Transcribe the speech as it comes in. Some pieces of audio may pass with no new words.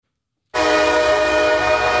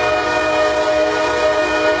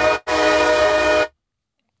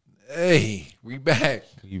We back.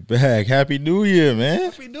 We back. Happy New Year, man.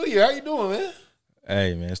 Happy New Year. How you doing, man?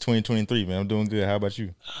 Hey, man, it's 2023, man. I'm doing good. How about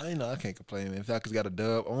you? I can't complain, man. Falcons got a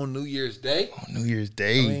dub on New Year's Day. On New Year's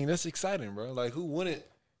Day. I mean, that's exciting, bro. Like, who wouldn't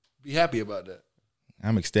be happy about that?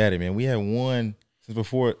 I'm ecstatic, man. We had won since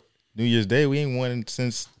before New Year's Day. We ain't won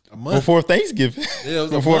since a month before Thanksgiving. Yeah, it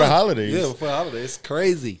was before the holidays. Yeah, before the holidays. It's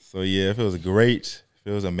crazy. So, yeah, it feels great. It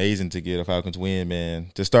feels amazing to get a Falcons win, man,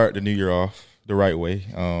 to start the new year off the right way.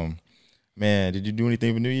 Man, did you do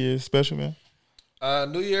anything for New Year's special, man?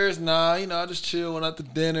 New Year's, nah. I just chilled, went out to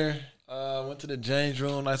dinner, went to the James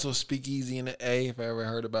Room, nice little speakeasy in the A, if I ever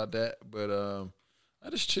heard about that. But I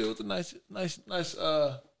just chilled. A nice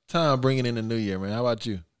time bringing in the New Year, man. How about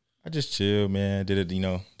you? I just chilled, man. Did it,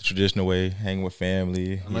 the traditional way, hanging with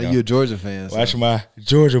family. I know you're a Georgia fan. Watching my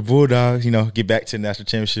Georgia Bulldogs, get back to the national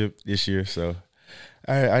championship this year. So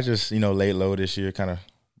I just, laid low this year, kind of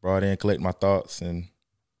brought in, collect my thoughts, and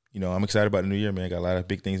I'm excited about the new year, man. Got a lot of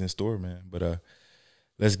big things in store, man. But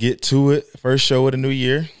let's get to it. First show of the new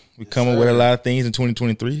year. We coming with a lot of things in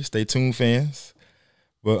 2023. Stay tuned, fans.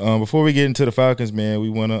 But before we get into the Falcons, man, we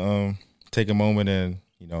want to take a moment and,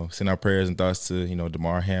 send our prayers and thoughts to,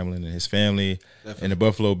 Damar Hamlin and his family. Definitely. And the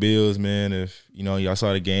Buffalo Bills, man. If, y'all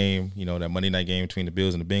saw the game, that Monday night game between the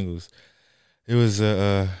Bills and the Bengals, it was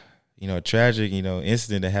a tragic,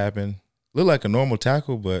 incident that happened. Looked like a normal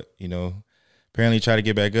tackle, but, apparently he tried to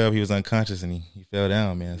get back up. He was unconscious and he fell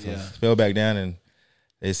down, man. So he fell back down, and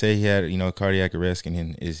they say he had, cardiac arrest,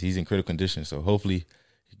 and he's in critical condition. So hopefully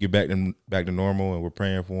he get back to normal, and we're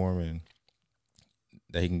praying for him and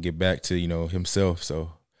that he can get back to, himself.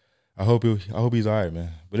 So I hope he's all right,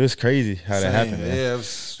 man. But it's crazy how that happened, man. Yeah, it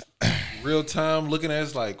was real time looking at it,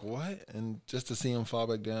 it's like, what? And just to see him fall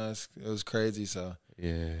back down, it was crazy. So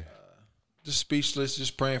yeah, just speechless,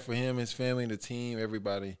 just praying for him, his family, the team,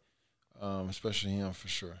 everybody. Especially him for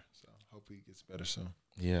sure. So hope he gets better soon.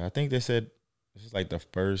 Yeah, I think they said this is like the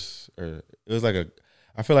first, or it was like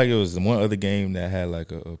I feel like it was one other game that had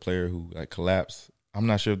like a player who like collapsed. I'm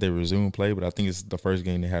not sure if they resumed play, but I think it's the first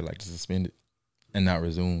game they had like suspended and not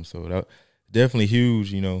resumed. So that definitely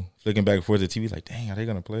huge, flicking back and forth to the TV, like, dang, are they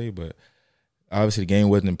gonna play? But obviously the game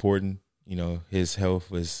wasn't important. His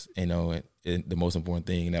health was, the most important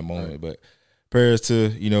thing in that moment. Right. But prayers to,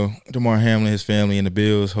 Damar Hamlin, his family, and the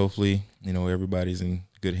Bills. Hopefully, everybody's in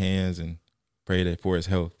good hands, and pray for his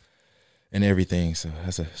health and everything. So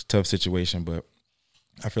that's a tough situation, but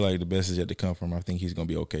I feel like the best is yet to come from him. I think he's going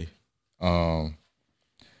to be okay.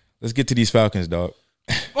 Let's get to these Falcons, dog.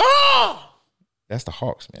 That's the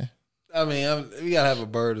Hawks, man. I mean, we got to have a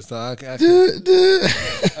bird or something. I mean,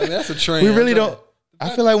 that's a train. We really don't.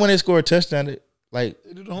 I feel like when they score a touchdown,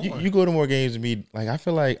 you go to more games than me. Like, I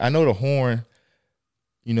feel like I know the horn.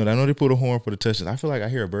 I know they put a horn for the touchdown. I feel like I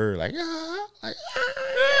hear a bird like,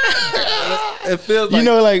 it feels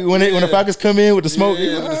like, when the Falcons come in with the smoke.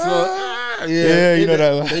 That.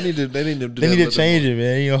 They need to change it,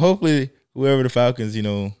 man. Hopefully whoever the Falcons,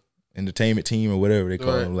 entertainment team or whatever they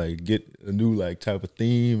call them, like get a new type of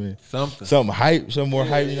theme and something hype, some more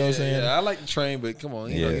hype. You know what I'm saying? Yeah, I like the train, but come on,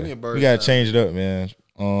 give me a bird. We gotta change it up, man.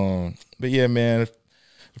 But yeah, man,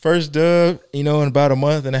 the first dub, in about a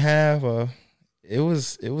month and a half, it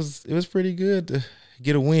was pretty good to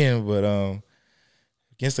get a win, but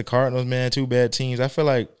against the Cardinals, man, two bad teams. I feel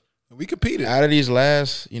like we competed. Out of these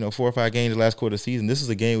last, 4 or 5 games, the last quarter of the season, this is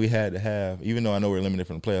a game we had to have, even though I know we're eliminated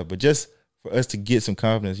from the playoff, but just for us to get some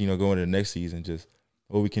confidence, going into the next season, just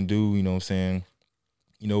what we can do, what I'm saying?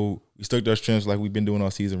 We stuck to our strengths like we've been doing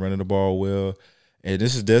all season, running the ball well. And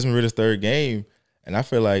this is Desmond Ridder's third game, and I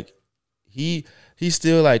feel like he's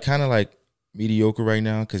still kind of mediocre right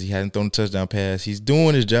now because he hasn't thrown a touchdown pass. He's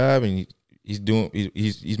doing his job, and he's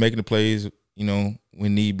making the plays,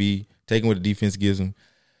 when need be, taking what the defense gives him.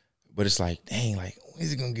 But it's like, dang, when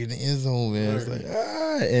is he gonna get in the end zone, man? It's like,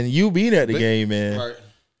 and you beat at the game, man.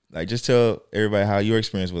 Right. Just tell everybody how your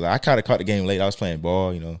experience was. I kind of caught the game late. I was playing ball,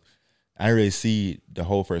 I didn't really see the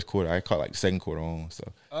whole first quarter. I caught the second quarter on. So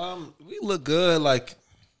we look good,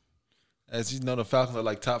 as you know, the Falcons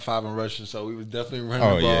are top 5 in rushing, so we was definitely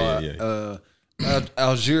running the ball. Yeah.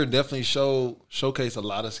 Algier definitely showcased a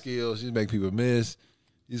lot of skills. He's making people miss.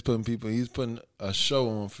 He's putting a show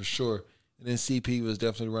on for sure. And then CP was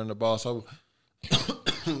definitely running the ball. So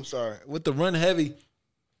I'm sorry. With the run heavy,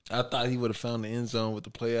 I thought he would have found the end zone with the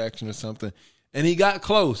play action or something. And he got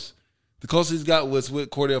close. The closest he got was with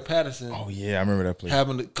Cordell Patterson. Oh, yeah, I remember that play.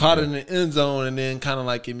 Caught it in the end zone and then kind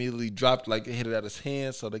of immediately dropped, it hit it out his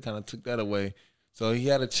hand, so they kind of took that away. So he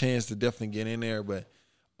had a chance to definitely get in there. But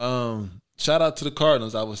shout out to the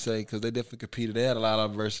Cardinals, I would say, because they definitely competed. They had a lot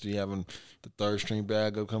of adversity, having the third string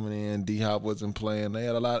backup coming in. D-Hop wasn't playing. They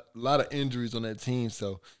had a lot of injuries on that team.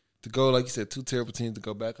 So to go, like you said, two terrible teams to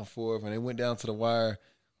go back and forth, and they went down to the wire.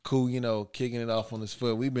 Cool, kicking it off on his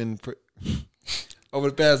foot. We've been over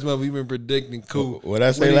the past month, we've been predicting Cool. What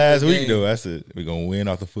I say last week, though, I said we're gonna win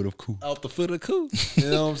off the foot of Cool. Off the foot of Cool. You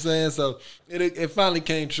know what I'm saying? So it finally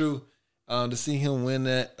came true. To see him win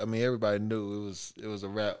that, I mean, everybody knew it was a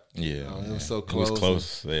wrap. Yeah, it was so close. It was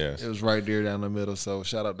close. Yeah, it was right there down the middle. So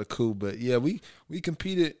shout out to Cool. But yeah, we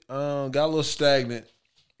competed. Got a little stagnant.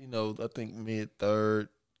 I think mid third,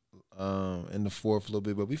 in the fourth a little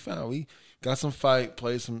bit. But we got some fight,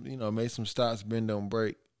 played some, made some stops, bend don't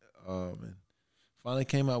break, and finally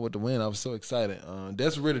came out with the win. I was so excited.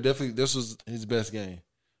 That's really definitely this was his best game,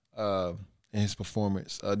 in his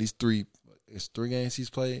performance. It's 3 games he's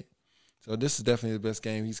played. So this is definitely the best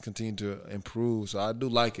game. He's continued to improve. So I do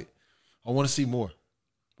like it. I want to see more,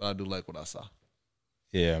 but I do like what I saw.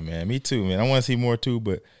 Yeah, man. Me too, man. I want to see more too,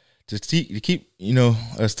 but to keep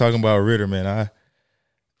us talking about Ritter, man.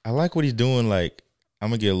 I like what he's doing. Like, I'm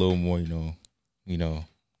gonna get a little more,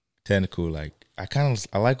 technical. Like,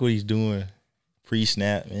 I like what he's doing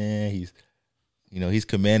pre-snap, man. He's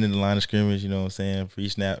commanding the line of scrimmage. You know what I'm saying?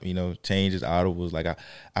 Pre-snap, changes, audibles. Like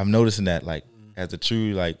I'm noticing that, like, as a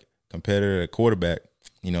true competitor, a quarterback,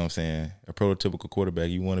 you know what I'm saying, a prototypical quarterback,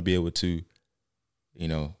 you want to be able to,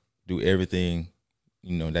 do everything,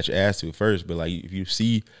 that you're asked to at first. But, like, if you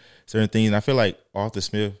see certain things, and I feel like Arthur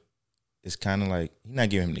Smith is kind of like, he's not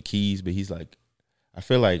giving him the keys, but he's like, I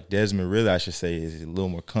feel like Desmond really, I should say, is a little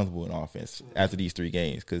more comfortable in offense after these 3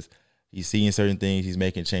 games because he's seeing certain things, he's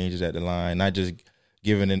making changes at the line, not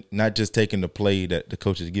just taking the play that the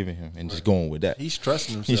coach is giving him and just going with that. He's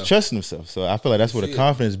trusting himself. So I feel like that's what the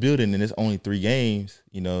confidence building, and it's only 3 games.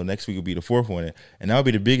 Next week will be the 4th one. And that'll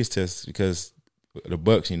be the biggest test because the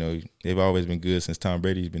Bucs, they've always been good since Tom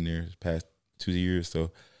Brady's been there the past 2 years.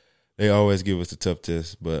 So they always give us a tough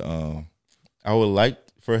test. But I would like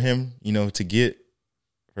for him, to get,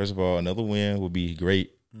 first of all, another win would be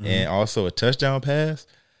great. Mm-hmm. And also a touchdown pass.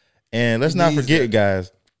 And let's not forget,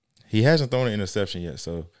 guys, he hasn't thrown an interception yet,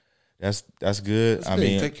 so that's good.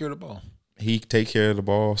 Take care of the ball. He take care of the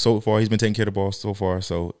ball so far. He's been taking care of the ball so far.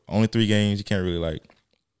 So only 3 games, you can't really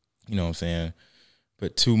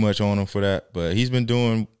put too much on him for that. But he's been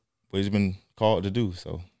doing what he's been called to do.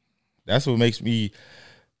 So that's what makes me.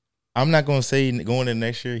 I'm not gonna say going into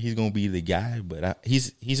next year he's gonna be the guy, but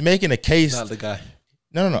he's making a case. Not the guy.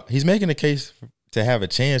 No. He's making a case to have a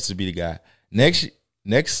chance to be the guy next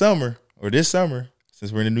summer or this summer.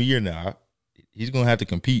 Since we're in the new year now, he's going to have to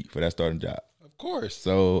compete for that starting job. Of course.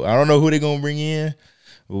 So I don't know who they're going to bring in,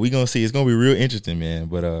 but we're going to see. It's going to be real interesting, man.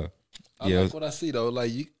 But I like what I see, though.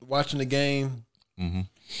 Like, watching the game,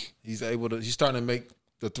 he's starting to make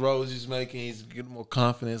the throws he's making. He's getting more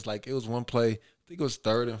confidence. Like, it was one play, I think it was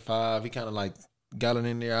 3rd and 5. He kind of, got it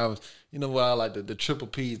in there. I like the triple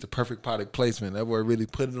P's, the perfect product placement. That where really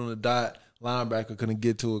put it on the dot. Linebacker couldn't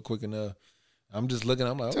get to it quick enough. I'm just looking.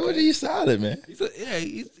 I'm like, okay. Told you he's solid, man.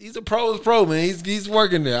 He's a pro's pro, man. He's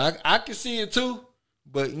working there. I can see it too,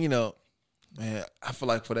 but man, I feel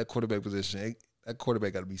like for that quarterback position, that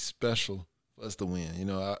quarterback got to be special for us to win.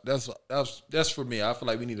 That's for me. I feel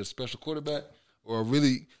like we need a special quarterback or a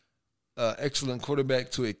really excellent quarterback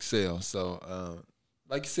to excel. So,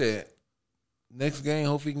 like you said, next game,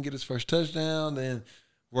 hopefully he can get his first touchdown. Then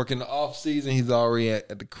working the off season, he's already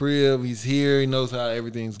at the crib. He's here. He knows how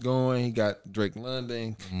everything's going. He got Drake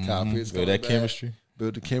London, Kyle Pitts. Build that chemistry.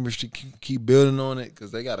 Build the chemistry. Keep building on it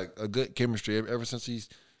because they got a good chemistry. Ever since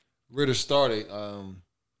Ritter started,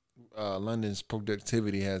 London's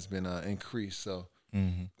productivity has been increased. So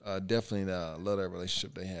definitely love that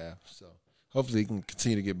relationship they have. So hopefully he can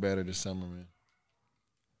continue to get better this summer, man.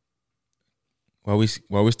 While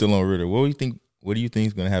we're still on Ritter, what do you think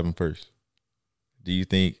is going to happen first? Do you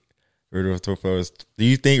think Ritter will throw first? Do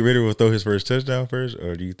you think Ritter will throw his first touchdown first,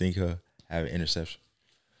 or do you think he'll have an interception?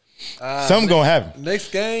 Something gonna happen.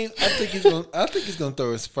 Next game, I think he's gonna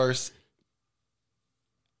throw his first.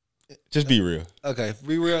 Just be real. Okay,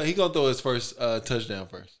 be real. He gonna throw his first touchdown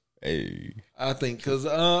first. Hey, I think because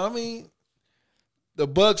the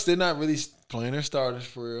Bucs, they're not really playing their starters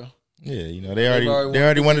for real. Yeah, they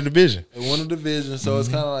already won the division. They won the division, so it's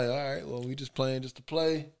kind of like, all right, well, we just playing just to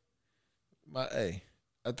play. I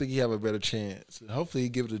think he have a better chance. Hopefully, he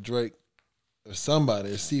give it to Drake or somebody,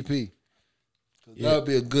 or CP. That would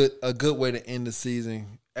be a good way to end the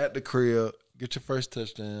season at the crib. Get your first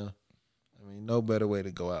touchdown. No better way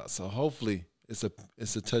to go out. So hopefully, it's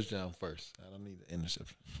a touchdown first. I don't need the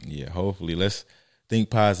interception. Yeah, hopefully. Let's think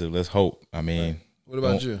positive. Let's hope. What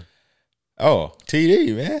about you? Oh,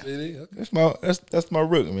 TD, man. TD, okay. That's my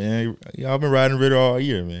rook, man. Y'all been riding Ritter all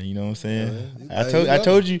year, man. You know what I'm saying? I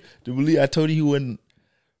told you he wasn't.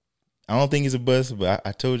 I don't think he's a bust, but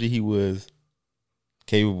I told you he was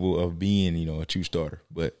capable of being, a true starter.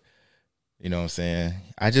 But you know what I'm saying?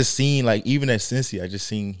 I just seen, like, even at Cincy, I just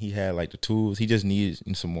seen he had, like, the tools. He just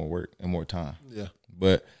needed some more work and more time. Yeah.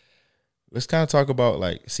 But let's kind of talk about,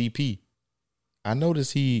 like, CP. I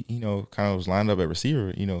noticed he, kind of was lined up at receiver,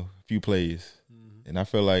 a few plays. Mm-hmm. And I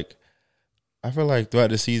feel like throughout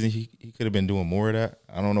the season he could have been doing more of that.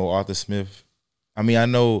 I don't know Arthur Smith. I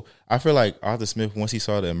feel like Arthur Smith, once he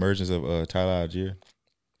saw the emergence of Tyler Algier,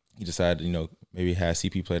 he decided, maybe have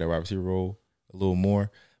CP play that wide receiver role a little more.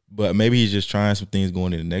 But maybe he's just trying some things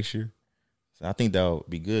going into next year. So I think that would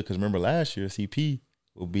be good because remember last year, CP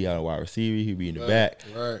would be out of wide receiver. He'd be in the back.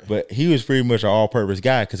 Right. But he was pretty much an all-purpose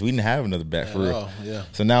guy because we didn't have another back for real. Yeah.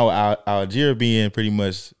 So now Algier being pretty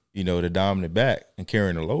much, the dominant back and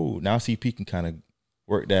carrying the load, now CP can kind of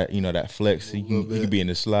work that, that flex. He can be in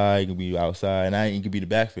the slide. He can be outside. And he can be the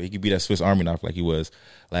backfield. He could be that Swiss Army knife like he was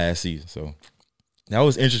last season. So that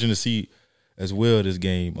was interesting to see as well this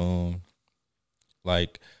game.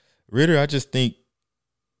 Like Ritter, I just don't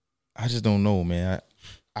know, man.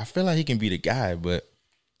 I feel like he can be the guy, but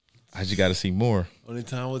I just got to see more. Only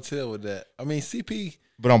time will tell with that. I mean, CP.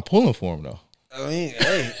 But I'm pulling for him, though. I mean,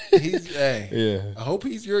 yeah. I hope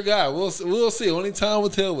he's your guy. We'll see. Only time will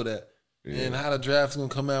tell with that. Yeah. And how the draft's going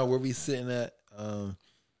to come out, where we sitting at. We'll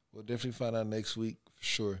definitely find out next week for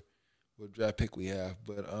sure what draft pick we have.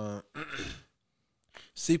 But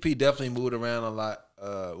CP definitely moved around a lot.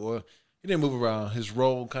 He didn't move around. His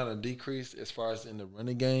role kind of decreased as far as in the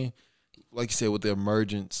running game. Like you said, with the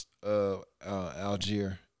emergence of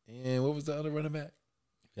Algier. And what was the other running back?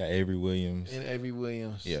 Yeah, Avery Williams.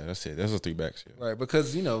 Yeah, that's it. That's the three backs. Yeah. Right,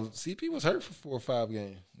 because, CP was hurt for 4 or 5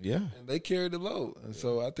 games. Yeah. And they carried the load. And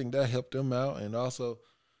so I think that helped them out. And also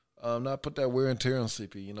not put that wear and tear on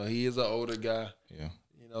CP. He is an older guy. Yeah.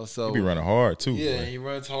 So he be running hard, too. Yeah, he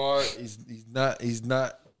runs hard. He's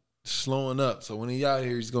not slowing up. So when he's out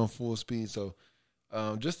here, he's going full speed. So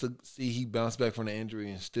just to see he bounce back from the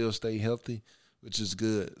injury and still stay healthy, which is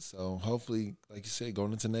good. So hopefully, like you said,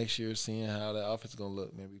 going into next year, seeing how the offense is going to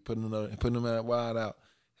look, maybe putting them at wide out,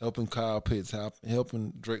 helping Kyle Pitts,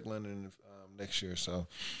 helping Drake London next year. So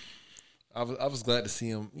I was glad to see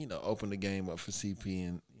him, open the game up for CP.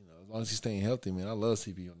 And, as long as he's staying healthy, man, I love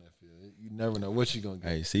CP on that field. You never know what you're going to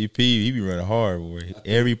get. Hey, CP, he be running hard, boy.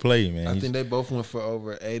 Every play, man. I think they both went for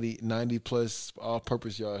over 80, 90-plus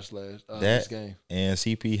all-purpose yards this game. And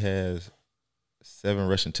CP has 7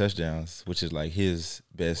 rushing touchdowns, which is like his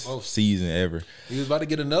best season ever. He was about to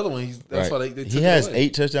get another one. That's why they took He has away.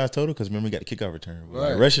 8 touchdowns total because remember he got the kickoff return. But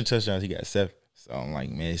like rushing touchdowns, he got 7. So I'm like,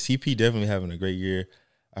 man, CP definitely having a great year.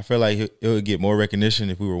 I feel like it would get more recognition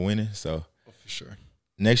if we were winning. So for sure.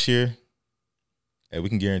 Next year, hey, we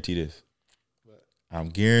can guarantee this. I'm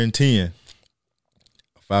guaranteeing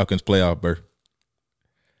a Falcons playoff berth.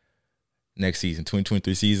 Next season,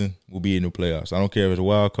 2023 season, we'll be in the playoffs. I don't care if it's a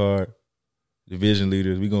wild card, division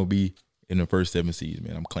leaders, we're going to be in the first 7 seeds,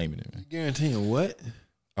 man. I'm claiming it, man. Guaranteeing what?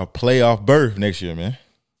 A playoff berth next year, man.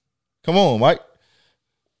 Come on, Mike.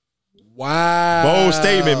 Wow. Bold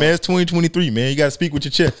statement, man. It's 2023, man. You got to speak with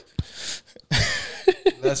your chest.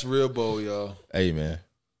 That's real bold, y'all. Hey, man.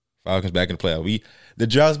 Falcons back in the playoff. The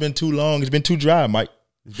drough's been too long. It's been too dry, Mike.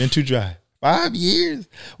 It's been too dry. 5 years.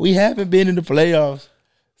 We haven't been in the playoffs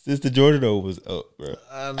since the Georgia Dome was up, bro.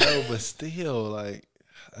 I know, but still, like,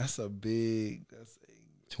 that's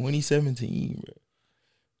 2017, bro.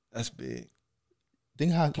 That's big.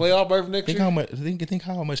 Think how playoff berth next year? Think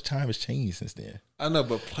how much time has changed since then. I know,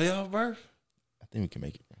 but playoff berth? I think we can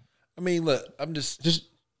make it, bro. I mean, look, I'm just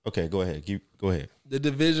okay, go ahead. Go ahead. The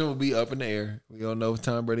division will be up in the air. We don't know if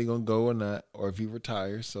Tom Brady gonna go or not, or if he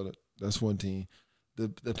retires. So that's one team. The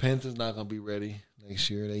Panthers not gonna be ready next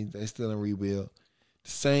year. They still in rebuild. The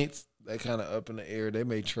Saints, they kind of up in the air. They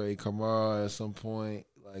may trade Kamara at some point.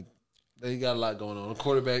 Like they got a lot going on. A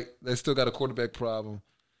quarterback, they still got a quarterback problem.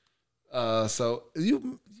 So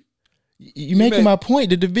you making my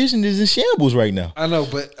point. The division is in shambles right now. I know,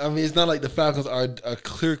 but I mean, it's not like the Falcons are a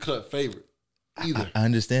clear cut favorite. Either. I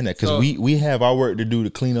understand that because we have our work to do to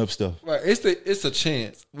clean up stuff. Right. It's a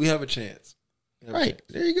chance. We have a chance. Right.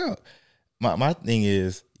 There you go. My thing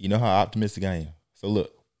is, you know how optimistic I am. So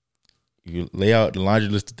look, you lay out the laundry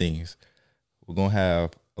list of things. We're gonna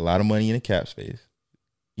have a lot of money in the cap space.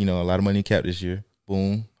 A lot of money in cap this year.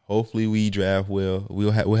 Boom. Hopefully we draft well.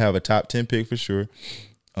 We'll have a top 10 pick for sure.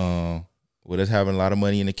 With us having a lot of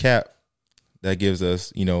money in the cap, that gives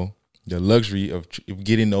us, the luxury of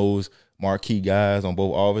getting those marquee guys on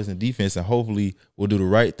both offense and defense, and hopefully we'll do the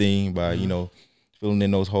right thing by, filling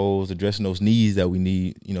in those holes, addressing those needs that we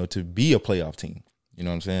need, to be a playoff team. You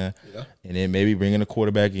know what I'm saying? Yeah. And then maybe bringing a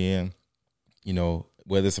quarterback in,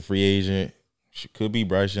 whether it's a free agent, could be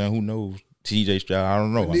Bryce Young, who knows? TJ Stroud, I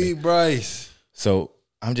don't know. We need Bryce. So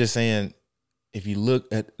I'm just saying, if you look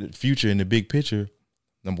at the future in the big picture,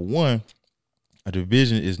 number one, our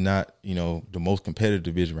division is not, the most competitive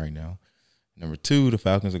division right now. Number two, the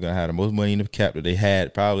Falcons are going to have the most money in the cap that they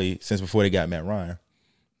had probably since before they got Matt Ryan.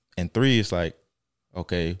 And three, it's like,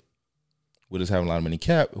 okay, with us having a lot of money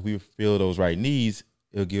cap, if we fill those right needs,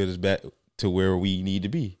 it'll get us back to where we need to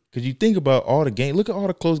be. Because you think about all the games, look at all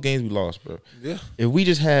the close games we lost, bro. Yeah. If we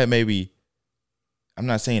just had maybe, I'm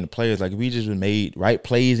not saying the players, like if we just made right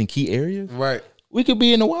plays in key areas, right, we could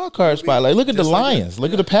be in the wild card spot. Like look at the Lions,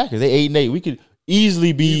 look at the Packers. They 8-8. We could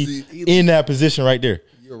easily be in that position right there.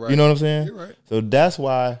 You're right. You know what I'm saying? You're right. So that's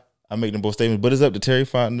why I make them both statements. But it's up to Terry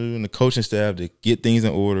Fontenot and the coaching staff to get things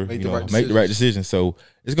in order, make the right decision. So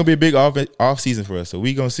it's gonna be a big off season for us. So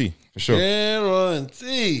we gonna see for sure.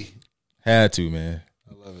 Guarantee. Had to, man.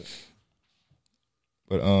 I love it.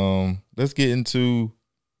 But let's get into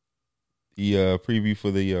the preview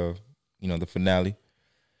for the the finale.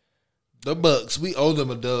 The Bucs, we owe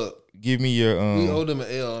them a dub. Give me your we owe them an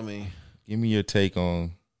L. Give me your take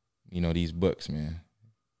on these Bucs, man.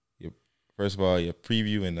 First of all, your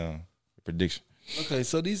preview and your prediction. Okay,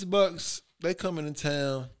 so these Bucs, they coming in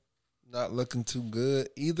town, not looking too good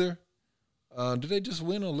either. Did they just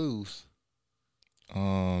win or lose?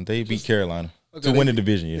 They beat Carolina to win the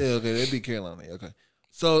division. Yeah, okay, they beat Carolina. Okay,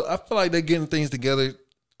 so I feel like they're getting things together.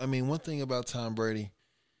 One thing about Tom Brady,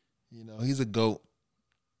 he's a GOAT.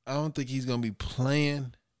 I don't think he's gonna be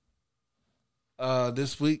playing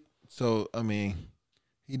this week. So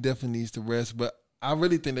he definitely needs to rest. But I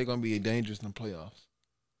really think they're gonna be dangerous in the playoffs.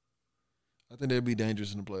 I think they'll be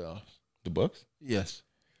dangerous in the playoffs. The Bucs? Yes.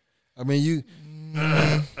 I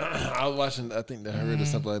was watching. I think I heard or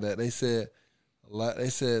something like that. They said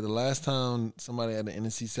the last time somebody at the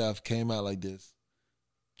NFC South came out like this,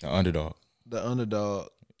 the underdog.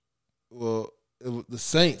 Well, the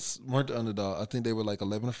Saints weren't the underdog. I think they were like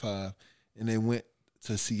 11-5, and they went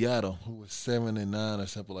to Seattle, who was 7-9 or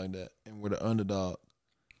something like that, and were the underdog,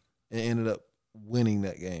 and ended up winning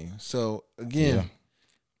that game. So again,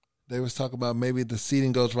 they was talking about maybe the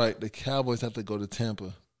seeding goes right. The Cowboys have to go to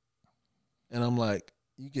Tampa, and I'm like,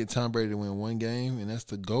 you get Tom Brady to win one game, and that's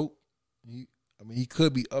the GOAT. He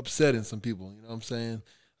could be upsetting some people. You know what I'm saying?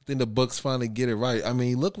 I think the Bucs finally get it right.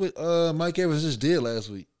 Look what Mike Evans just did last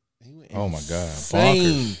week. He went oh my God,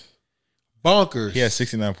 bonkers! He had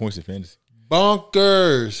 69 points in fantasy.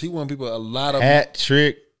 Bonkers! He won people a lot of hat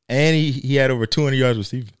trick, and he had over 200 yards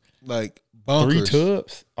receiving. Like bonkers. 3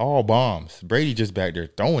 tubs, all bombs. Brady just back there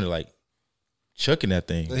throwing it, like chucking that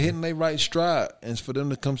thing. They're hitting their right stride, and for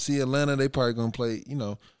them to come see Atlanta, they probably gonna play.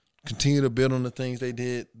 Continue to build on the things they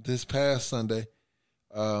did this past Sunday.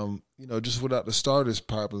 Just without the starters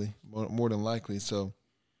probably more than likely. So,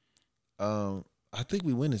 I think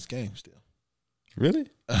we win this game still. Really?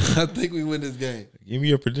 I think we win this game. Give me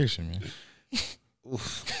your prediction, man.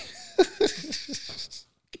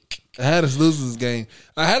 I had us losing this game.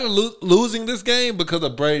 I had us losing this game because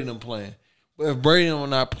of Brady and them playing. But if Brady and them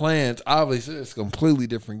not playing, obviously it's a completely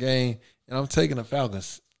different game. And I'm taking the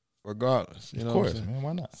Falcons regardless. You know, of course, man.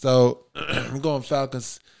 Why not? So I'm going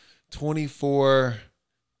Falcons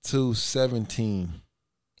 24-17.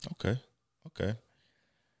 Okay.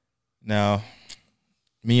 Now,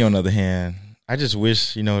 me on the other hand, I just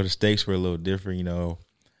wish, the stakes were a little different.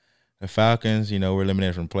 The Falcons, we're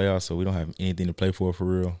eliminated from playoffs, so we don't have anything to play for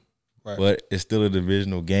real. Right. But it's still a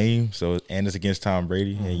divisional game, and it's against Tom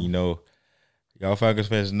Brady. Mm-hmm. And, y'all Falcons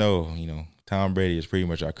fans know, Tom Brady is pretty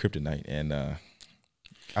much our kryptonite. And I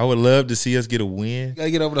would love to see us get a win. You got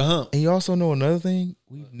to get over the hump. And you also know another thing?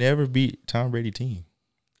 We've never beat Tom Brady team.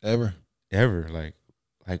 Ever. Like,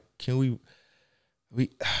 can we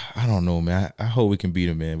I don't know, man. I hope we can beat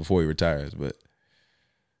him, man, before he retires. But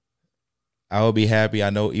I will be happy. I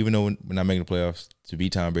know, even though we're not making the playoffs, to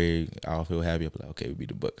beat Tom Brady, I'll feel happy. I'll be like, okay, we beat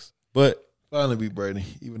the Bucs. But finally beat Brady.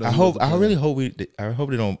 Even I hope they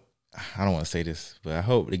don't. I don't want to say this, but I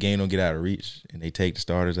hope the game don't get out of reach and they take the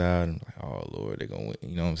starters out and like, oh Lord, they're gonna win.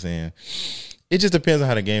 You know what I'm saying? It just depends on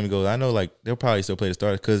how the game goes. I know, like, they'll probably still play the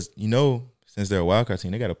starters because since they're a wild card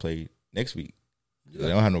team, they got to play next week. Yeah. They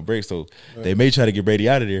don't have no break, so they may try to get Brady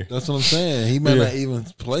out of there. That's what I'm saying. He might not even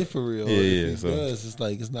play for real. Yeah, if he does, it's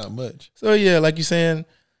like it's not much. So yeah, like you're saying,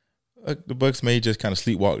 the Bucs may just kind of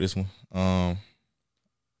sleepwalk this one.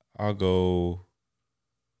 I'll go.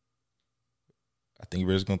 I think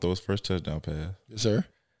Rivers gonna throw his first touchdown pass. Yes, sir.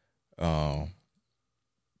 I'm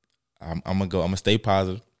gonna stay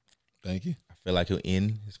positive. Thank you. I feel like he'll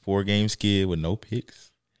end his 4-game skid with no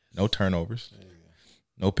picks, no turnovers,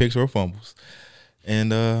 no picks or fumbles, and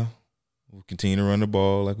we'll continue to run the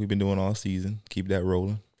ball like we've been doing all season. Keep that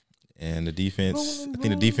rolling, and the defense. I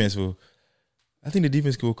think the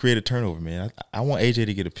defense will create a turnover, man. I want AJ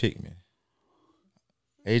to get a pick, man.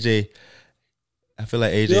 AJ. I feel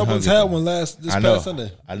like AJ. They almost had one this past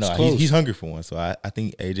Sunday. I know. He's hungry for one. So I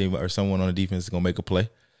think AJ or someone on the defense is gonna make a play.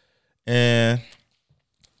 And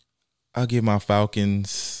I'll give my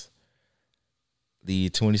Falcons the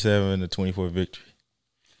 27-24 victory.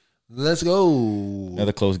 Let's go.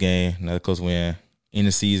 Another close game, another close win in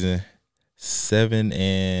the season.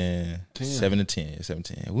 7-10.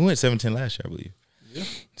 7-10. We went 7-10 last year, I believe. Yeah.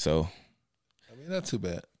 So I mean, not too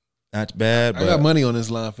bad. Not bad. I got money on this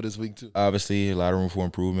line for this week too. Obviously, a lot of room for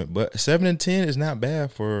improvement, but 7-10 is not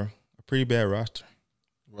bad for a pretty bad roster.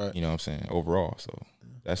 Right. You know what I'm saying? Overall, so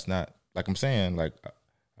that's not like I'm saying. Like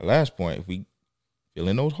our last point, if we fill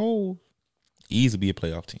in those holes, easily be a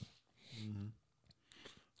playoff team. Mm-hmm.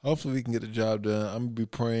 Hopefully, we can get the job done. I'm gonna be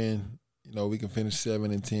praying. We can finish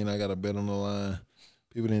 7-10. I got a bet on the line.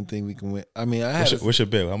 People didn't think we can win. I mean, what's your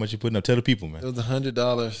bet? How much you putting up? Tell the people, man. It was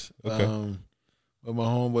 $100. Okay. But my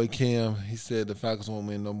homeboy Cam, he said the Falcons won't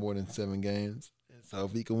win no more than 7 games. So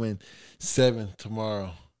if he can win 7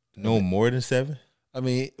 tomorrow. No more than 7? I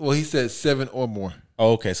mean, well, he said 7 or more.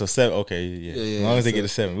 Oh, okay. So 7. Okay, yeah. As long as they get to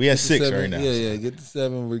 7. We had 6 7, right now. Yeah. Get to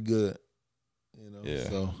 7, we're good. Yeah.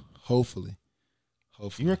 So hopefully.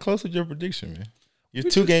 You were close with your prediction, man. You're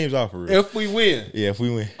 2 games off for real. If we win. Yeah, if we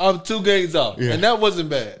win. I'm 2 games off. Yeah. And that wasn't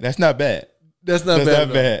bad. That's not bad. That's not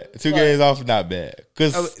bad. 2 games off is not bad.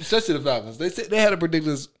 Especially the Falcons. They said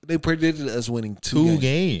they predicted us winning 2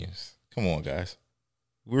 games. Come on, guys.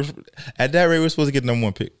 At that rate, we're supposed to get the number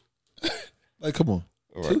 1 pick. Like, come on.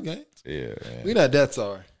 Right. 2 games? Yeah, man. We're not that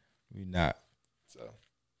sorry. We're not. So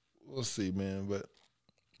we'll see, man. But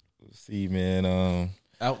we'll see, man.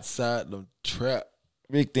 Outside the trap.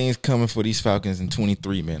 Big things coming for these Falcons in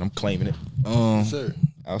 23, man. I'm claiming it. Yes, sir.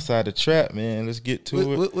 Outside the trap, man. Let's get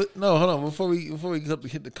to it. No, hold on. Before we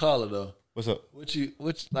hit the collar though. What's up? Which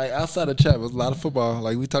like outside the trap was a lot of football.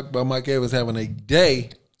 Like we talked about, Mike Evans having a day.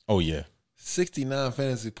 Oh yeah. 69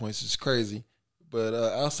 fantasy points is crazy. But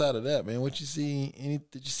outside of that, man, did you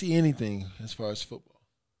see anything as far as football?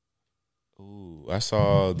 Ooh, I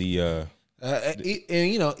saw the and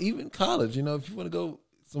even college. If you want to go.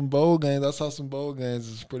 Some bowl games. I saw some bowl games.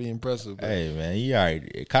 It's pretty impressive. But. Hey, man, you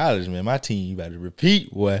already college, man. My team, you about to repeat,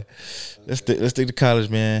 boy. Let's stick to college,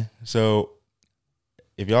 man. So,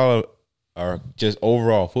 if y'all are just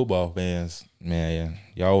overall football fans, man,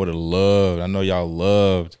 y'all would have loved. I know y'all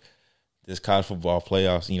loved this college football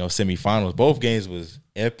playoffs. Semifinals. Both games was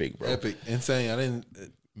epic, bro. Epic, insane. I didn't.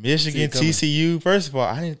 Michigan, TCU. First of all,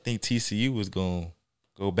 I didn't think TCU was going to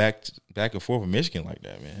go back and forth with Michigan like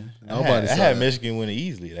that, man. I had Michigan winning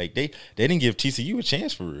easily. Like they didn't give TCU a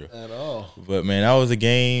chance for real at all. But man, that was a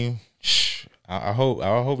game. I hope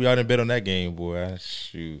y'all didn't bet on that game, boy.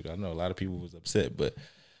 Shoot, I know a lot of people was upset, but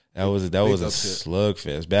that was a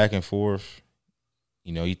slugfest, back and forth.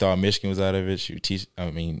 You thought Michigan was out of it.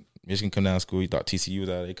 Michigan come down to school. You thought TCU was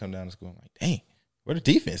out of it. They come down to school. I'm like, dang, where the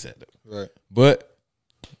defense at though? Right. But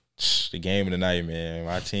the game of the night, man.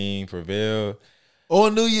 My team prevailed.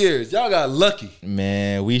 On New Year's, y'all got lucky.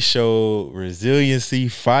 Man, we showed resiliency,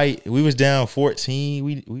 fight. We was down 14.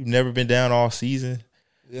 We've never been down all season.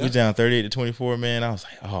 Yeah. We was down 38-24, man. I was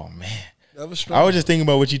like, oh, man. That was strong. I was just thinking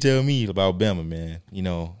about what you tell me about Bama, man.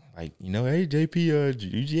 Hey, JP,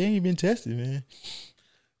 UGA ain't been tested, man.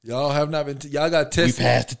 Y'all have not been y'all got tested. We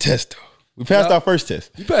passed the test, though. We passed our first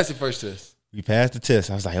test. You passed the first test. We passed the test.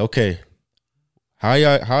 I was like, okay, how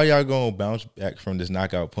y'all going to bounce back from this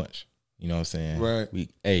knockout punch? You know what I'm saying? Right.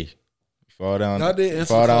 You fall down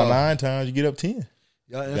 9 times, you get up 10.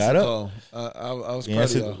 Y'all answered the call. I was proud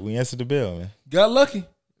of y'all. We answered the bell, man. Got lucky,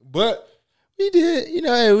 but we did.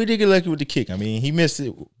 We did get lucky with the kick. I mean, he missed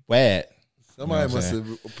it bad. Somebody must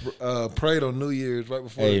have prayed on New Year's right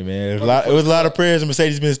before. Hey, man, it was a lot of prayers in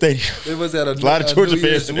Mercedes-Benz Stadium. It was at a lot of Georgia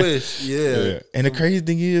fans. Wish. Yeah. And the crazy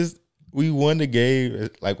thing is, we won the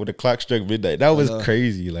game like when the clock struck midnight. That was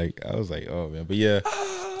crazy. Like I was like, oh man, but yeah.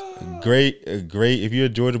 Great. If you're a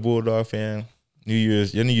Georgia Bulldog fan, your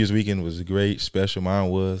New Year's weekend was great, special.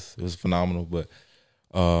 Mine was. It was phenomenal. But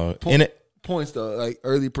points though, like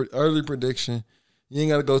early prediction. You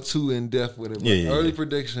ain't got to go too in depth with it. But early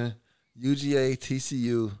prediction: UGA,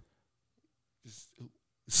 TCU.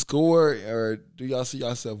 Score, or do y'all see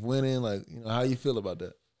yourself winning? Like, how you feel about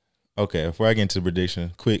that? Okay, before I get into the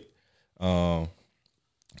prediction, quick. I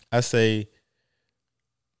say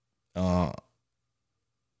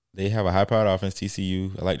They have a high-powered offense,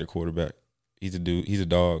 TCU. I like their quarterback. He's a dude. He's a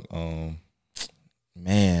dog.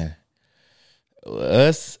 Man,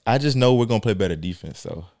 I just know we're gonna play better defense.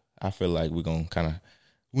 So I feel like we're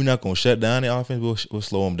not gonna shut down the offense. We'll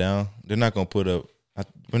slow them down. They're not gonna put up.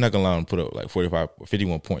 We're not gonna allow them to put up like 45 or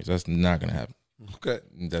 51 points. That's not gonna happen. Okay,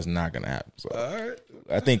 that's not gonna happen. So all right.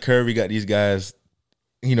 I think Kirby got these guys,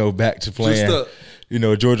 back to playing,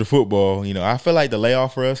 Georgia football. I feel like the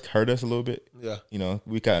layoff for us hurt us a little bit. Yeah.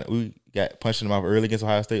 We got punched in the mouth early against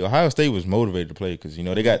Ohio State. Ohio State was motivated to play because,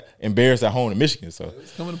 they got embarrassed at home in Michigan. So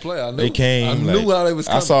it's coming to play. I knew. They came. I knew how they was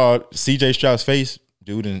coming. I saw C.J. Stroud's face.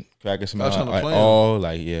 Dude didn't crack us out at all.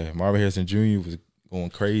 Marvin Harrison Jr. was going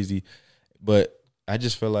crazy. But I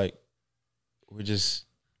just feel like we're just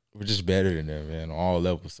better than them, man, on all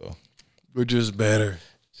levels. So we're just better.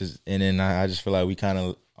 And then I just feel like we kind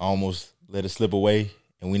of almost let it slip away,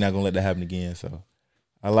 and we're not gonna let that happen again. So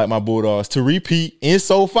I like my Bulldogs to repeat in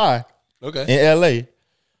SoFi, in LA,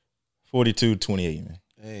 42-28, man.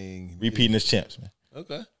 Dang, repeating as champs, man.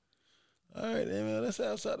 Okay. All right, man. That's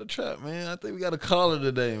outside the trap, man. I think we got a caller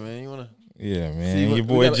today, man. You wanna? Yeah, man. Your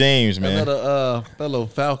boy James, man. Another fellow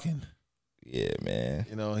Falcon. Yeah, man.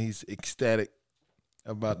 He's ecstatic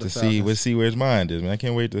about the Falcons. We'll see where his mind is, man. I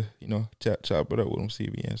can't wait to, chop it up with him, see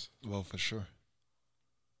if he answers. Well, for sure.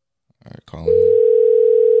 All right, call him.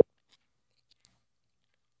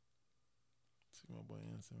 See my boy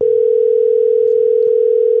answer.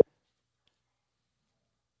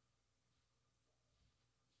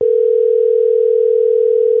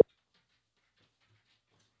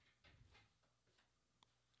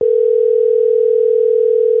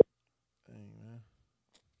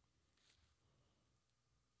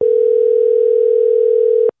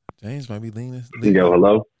 James might be leaning. Yo,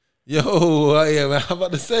 hello. Yo, man. I'm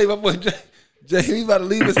about to say, my boy Jay, he about to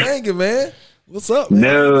leave us hanging, man. What's up, man?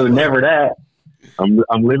 No, never that. I'm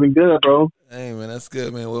living good, bro. Hey, man, that's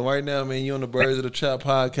good, man. Well, right now, man, you on the Birds of the Trap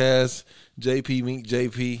podcast. JP, meet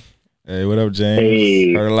JP. Hey, what up, James?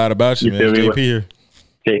 Hey. Heard a lot about you, man. JP here.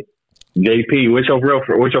 Hey, JP, what's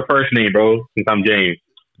your first name, bro? Since I'm James.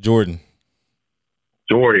 Jordan.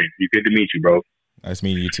 Jordan, good to meet you, bro. Nice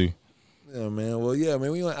meeting you too. Yeah, man. Well, yeah, man.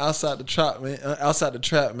 We went outside the trap,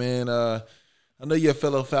 man. I know you're a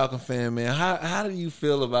fellow Falcon fan, man. How do you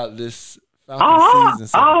feel about this Falcon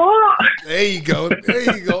season? There you go.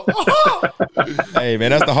 Hey,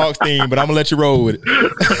 man, that's the Hawks theme, but I'm gonna let you roll with it.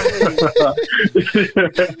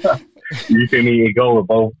 You see me go with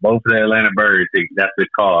both of the Atlanta Birds. That's the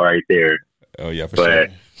call right there. Oh yeah, for sure.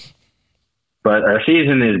 But our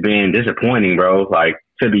season has been disappointing, bro. Like,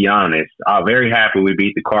 to be honest, I'm very happy we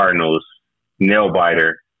beat the Cardinals. Nail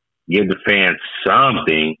biter, give the fans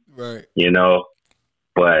something, right?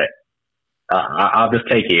 But I'll just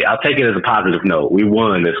take it. I'll take it as a positive note. We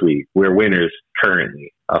won this week. We're winners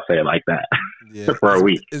currently. I'll say it like that. Yeah, for a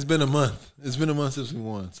week. It's been a month. It's been a month since we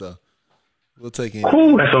won, so we'll take it.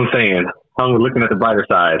 Ooh, that's what I'm saying. I'm looking at the brighter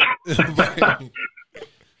side.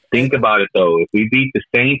 Think about it though. If we beat the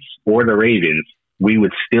Saints or the Ravens, we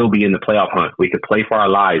would still be in the playoff hunt. We could play for our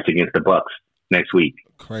lives against the Bucs next week.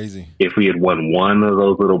 Crazy. If we had won one of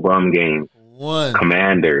those little bum games.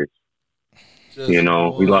 Commanders. We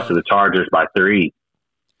lost to the Chargers by 3.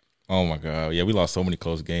 Oh my God. Yeah, we lost so many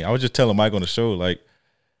close games. I was just telling Mike on the show, like,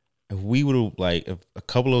 if we would have, like, if a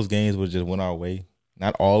couple of those games would just went our way,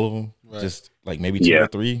 not all of them, just like maybe 2 or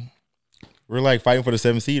 3, we're like fighting for the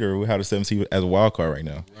 7th seed, or we have the 7th seed as a wild card right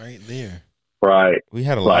now. Right there. Right. We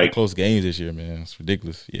had a lot of close games this year, man. It's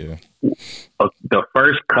ridiculous. Yeah. The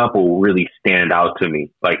first couple really stand out to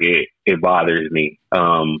me. Like, it bothers me.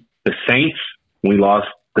 The Saints, we lost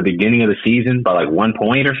the beginning of the season by like 1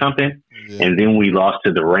 point or something. Yeah. And then we lost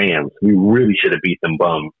to the Rams. We really should have beat them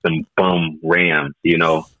bum Rams,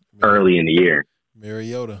 early in the year.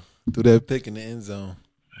 Mariota threw that pick in the end zone.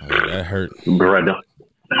 Oh, that hurt. Brother.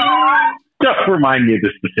 Don't remind me of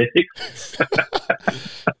the specifics.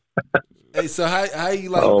 Hey, so how you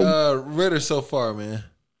like Ritter so far, man?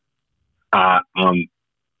 I'm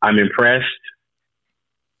impressed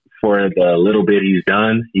for the little bit he's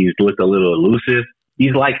done. He's looked a little elusive.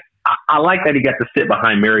 He's like, I like that he got to sit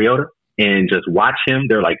behind Mariota and just watch him.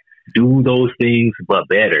 They're like, do those things, but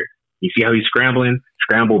better. You see how he's scrambling?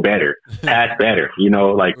 Scramble better. Pass better.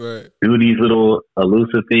 Right. Do these little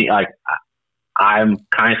elusive things. Like, I'm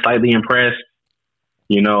kind of slightly impressed.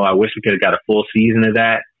 I wish we could have got a full season of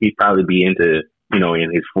that. He'd probably be into,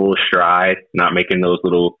 in his full stride, not making those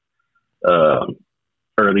little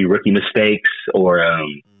early rookie mistakes or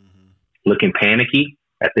looking panicky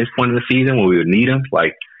at this point of the season when we would need him.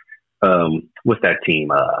 Like, what's that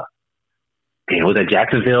team? was that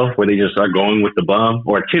Jacksonville where they just are going with the bum,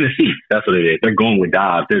 or Tennessee? That's what it is. They're going with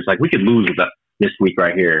Dobbs. There's like, we could lose this week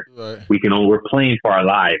right here. Right. We're playing for our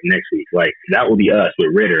lives next week. Like, that will be us with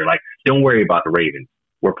Ritter. Like, don't worry about the Ravens.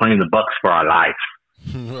 We're playing the Bucs for our life.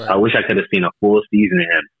 Right. I wish I could have seen a full season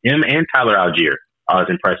of him and Tyler Algier. I was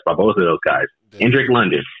impressed by both of those guys. Hendrick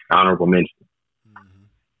London, honorable mention.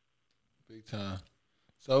 Mm-hmm. Big time.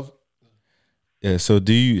 So, yeah. So,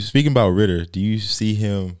 speaking about Ritter, do you see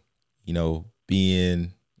him,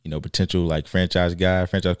 being, potential like franchise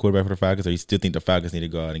quarterback for the Falcons, or you still think the Falcons need to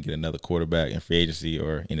go out and get another quarterback in free agency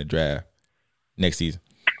or in the draft next season?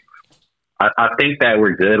 I think that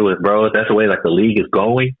we're good with, bro. That's the way like the league is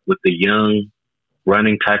going with the young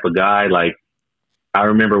running type of guy. Like, I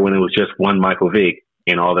remember when it was just one Michael Vick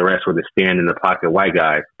and all the rest were the stand in the pocket white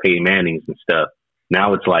guys, Peyton Mannings and stuff.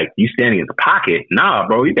 Now it's like, you standing in the pocket? Nah,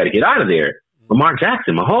 bro, you got to get out of there. Lamar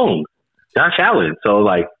Jackson, Mahomes, Josh Allen. So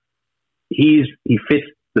like, he fits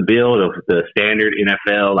the build of the standard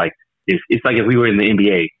NFL. Like, it's like if we were in the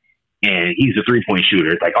NBA and he's a 3-point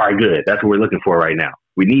shooter. It's like, all right, good. That's what we're looking for right now.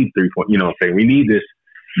 We need 3-point. You know what I'm saying? We need this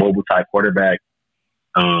mobile type quarterback.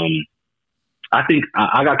 I think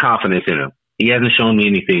I got confidence in him. He hasn't shown me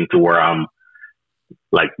anything to where I'm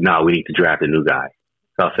like, no, we need to draft a new guy.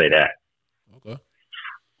 So I'll say that. Okay.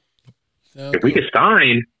 If we could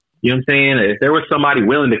sign, you know what I'm saying? If there was somebody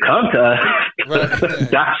willing to come to us, right.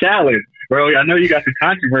 Josh Allen, bro, I know you got some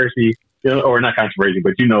controversy, or not controversy,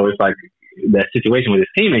 but it's like that situation with his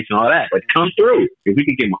teammates and all that. But come through. If we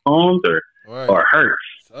could get Mahomes or Hurts.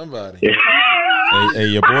 Somebody. Hey,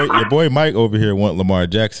 your boy Mike over here want Lamar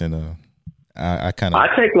Jackson. I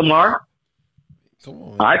take Lamar. Come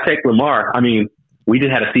on, man. I take Lamar. I mean, we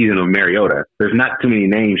just had a season of Mariota. There's not too many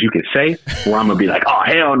names you can say where I'm gonna be like, oh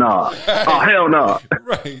hell no, oh hell no.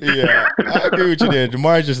 Right? Yeah, I agree with you there.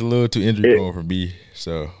 Jamar's just a little too injury prone for me.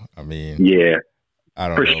 So I mean, yeah, I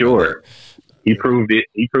don't for know sure. He proved it.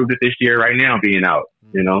 He proved it this year right now, being out.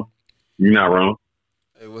 You're not wrong.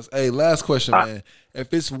 Last question, man.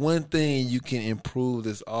 If it's one thing you can improve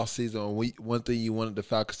this offseason, or one thing you wanted the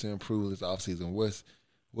Falcons to improve this offseason, what's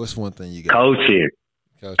one thing you got? Coaching.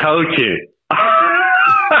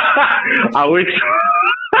 I wish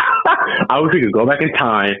we could go back in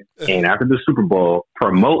time and after the Super Bowl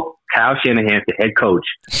promote Kyle Shanahan to head coach,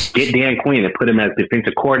 get Dan Quinn and put him as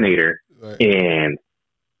defensive coordinator, right. and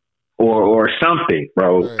or something,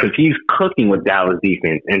 bro, because he's cooking with Dallas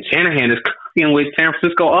defense and Shanahan is cooking with San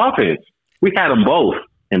Francisco offense. We had them both,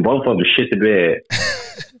 and both of them shit the bed.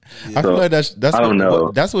 I feel like that's I don't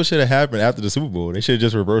know. That's what should have happened after the Super Bowl. They should have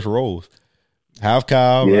just reversed roles. Have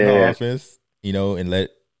Kyle run the offense, and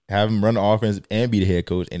have him run the offense and be the head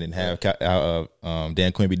coach, and then have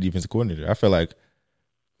Dan Quinn be the defensive coordinator. I feel like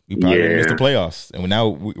we probably missed the playoffs, and now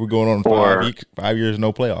we're going on 5 years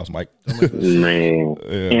no playoffs, Mike. Man,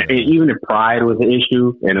 and even if pride was an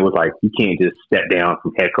issue, and it was like you can't just step down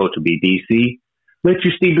from head coach to be DC. Let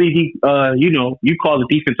you Steve Lee, you call the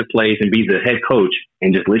defensive plays and be the head coach,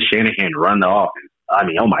 and just let Shanahan run the offense. I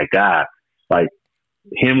mean, oh my God, like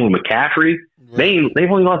him with McCaffrey,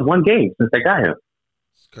 they've only lost one game since they got him.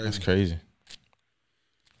 That's crazy.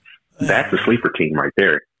 That's a sleeper team right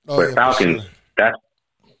there. But Falcons, I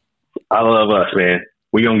love us, man.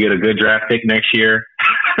 We're gonna get a good draft pick next year.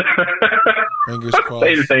 Fingers crossed.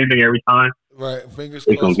 Say the same thing every time. Right. Fingers crossed.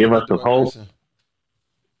 It's gonna give us some hope.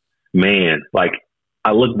 Man, like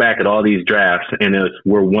I look back at all these drafts and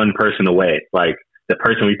we're one person away. Like the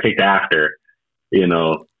person we picked after,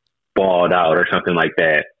 balled out or something like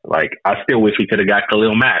that. Like I still wish we could have got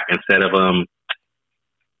Khalil Mack instead of what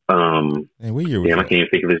year was I can't even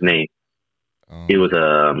think of his name. It was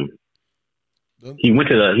he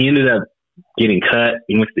ended up getting cut.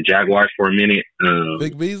 He went to the Jaguars for a minute.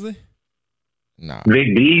 Vic Beasley? Nah.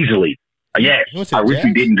 Vic Beasley. Yes. I wish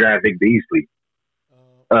we didn't draft Vic Beasley.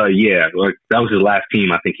 Yeah, that was his last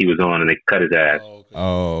team I think he was on, and they cut his ass.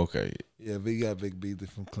 Oh, okay. Yeah, we got Vic Beasley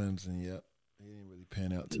from Clemson. Yep, he didn't really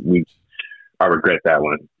pan out too much. I regret that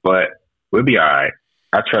one, but we'll be all right.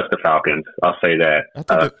 I trust the Falcons. I'll say that. I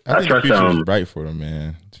think the future is bright for them,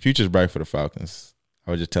 man. The future is bright for the Falcons.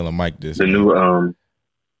 I was just telling Mike this. The new,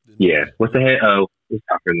 what's the head? What's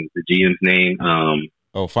talking the GM's name?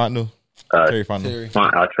 Fontenot. Terry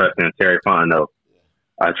Fontenot. I trust him. Terry Fontenot.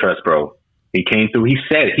 I trust, bro. He came through. He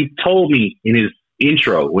told me in his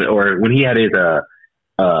intro when he had his the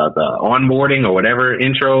onboarding or whatever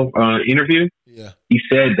intro interview. Yeah. He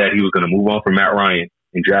said that he was going to move on from Matt Ryan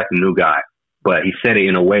and draft a new guy, but he said it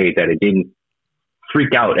in a way that it didn't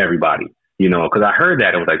freak out everybody. Because I heard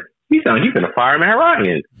that it was like he's going to fire Matt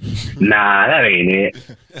Ryan. Nah, that ain't it.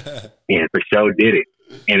 And for sure did it,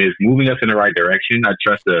 and it's moving us in the right direction. I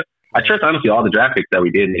trust the I trust honestly all the draft picks that we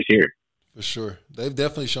did this year. For sure, they've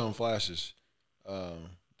definitely shown flashes.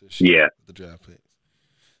 This year with the draft picks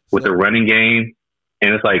with the running game,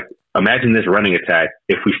 and it's like imagine this running attack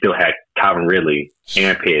if we still had Calvin Ridley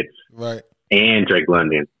and Pitts, right, and Drake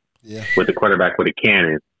London, with the quarterback with a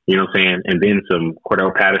cannon. You know what I'm saying? And then some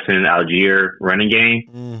Cordell Patterson, Algier running game.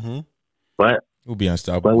 Mm-hmm. But we'll be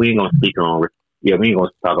unstoppable. But we ain't gonna speak on. Yeah, we ain't gonna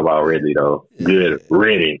talk about Ridley though. Yeah. Good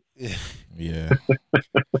Ridley. Yeah.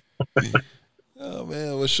 Oh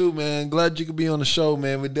man, well shoot, man. Glad you could be on the show,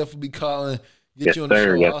 man. We definitely be calling, get you on the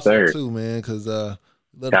show also too, man. Because love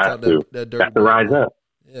to talk that dirty. Got to rise up.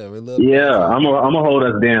 Yeah, we love. Yeah, I'm gonna hold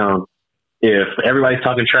us down. If everybody's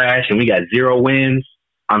talking trash and we got 0 wins,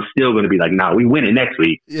 I'm still gonna be like, nah, we win it next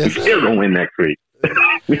week. Yes, we still gonna win next week.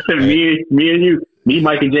 me and you. Me,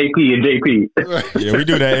 Mike, and JP. Right. Yeah, we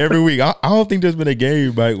do that every week. I don't think there's been a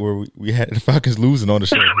game, Mike, where we had the Falcons losing on the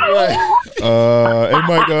show. Right. Hey,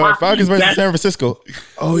 Mike, Falcons versus San Francisco.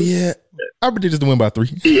 Oh, yeah. I predict us to win by 3.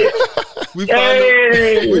 We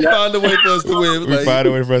find a way for us to win. We find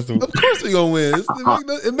a way for us to win. Of course we're going to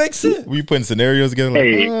win. It makes sense. We putting scenarios together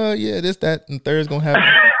like, yeah, this, that, and third's going to happen.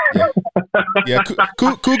 Yeah,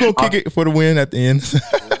 Cool going to kick it for the win at the end.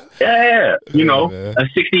 Yeah, you know, a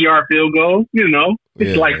 60-yard field goal. You know,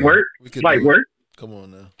 it's light work. Light work. Come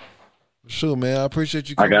on now. Sure, man. I appreciate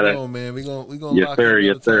you coming on, man. We gonna yes, lock sir. in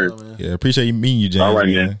Yes, sir. time, man. Yeah, appreciate you meeting you, James. All right,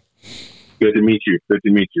 man. Good to meet you.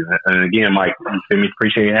 And again, Mike,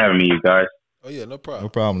 appreciate you having me, you guys. Oh yeah, no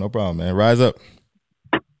problem. No problem, man. Rise up.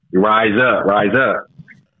 Rise up.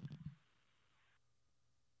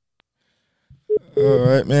 All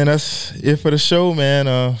right, man. That's it for the show,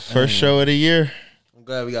 man. First show of the year. I'm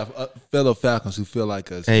glad we got fellow Falcons who feel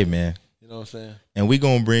like us. Hey, man. You know what I'm saying? And we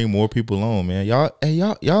gonna bring more people on, man.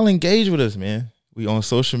 Y'all engage with us, man. We on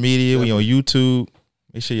social media. Definitely. We on YouTube.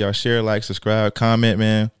 Make sure y'all share, like, subscribe, comment,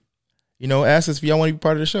 man. You know, ask us if y'all want to be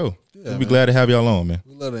part of the show. Yeah, we'll be glad to have y'all on, man.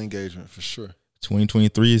 We love the engagement for sure.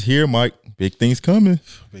 2023 is here, Mike. Big things coming.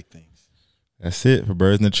 Big things. That's it for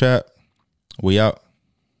Birds in the Trap. We out.